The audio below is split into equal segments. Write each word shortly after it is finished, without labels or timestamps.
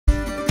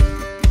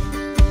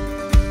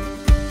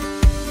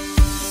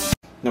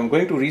Now I'm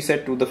going to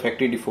reset to the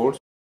factory defaults.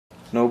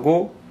 Now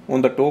go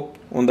on the top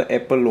on the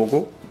Apple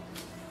logo.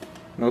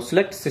 Now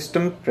select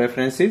System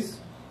Preferences.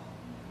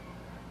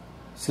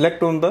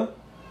 Select on the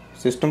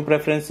System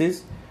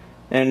Preferences,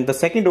 and the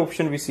second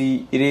option we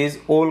see, erase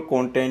all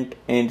content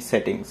and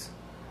settings.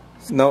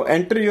 Now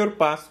enter your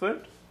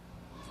password.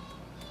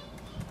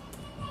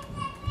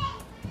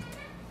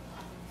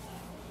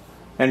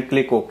 And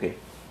click OK.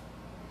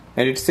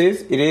 And it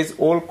says erase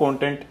all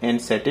content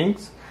and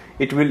settings.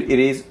 It will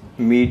erase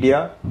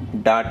media,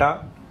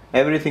 data,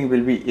 everything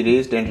will be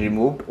erased and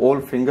removed. All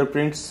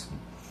fingerprints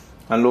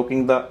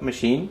unlocking the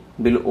machine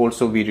will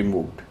also be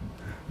removed.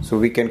 So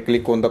we can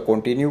click on the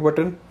continue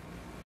button.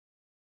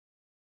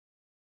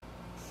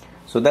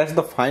 So that's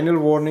the final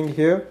warning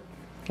here.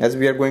 As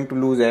we are going to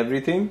lose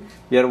everything,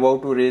 we are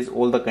about to erase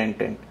all the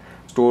content.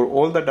 Store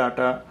all the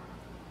data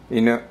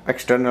in an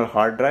external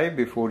hard drive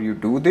before you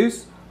do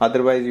this,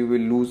 otherwise you will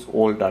lose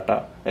all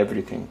data,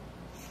 everything.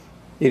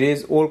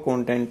 Erase all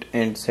content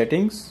and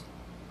settings.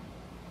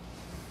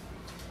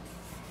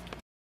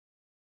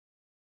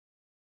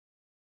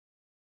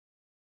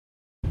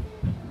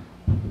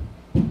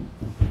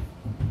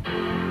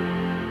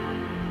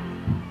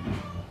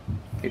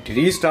 It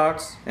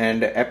restarts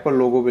and the Apple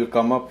logo will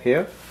come up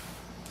here.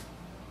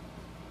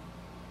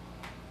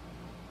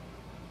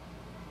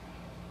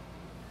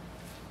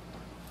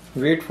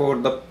 Wait for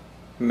the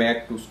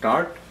Mac to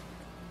start.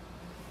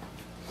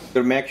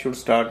 Your Mac should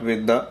start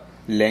with the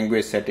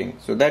language setting.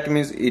 So that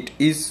means it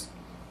is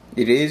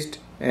erased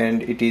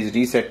and it is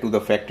reset to the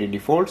factory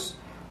defaults.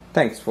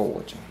 Thanks for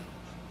watching.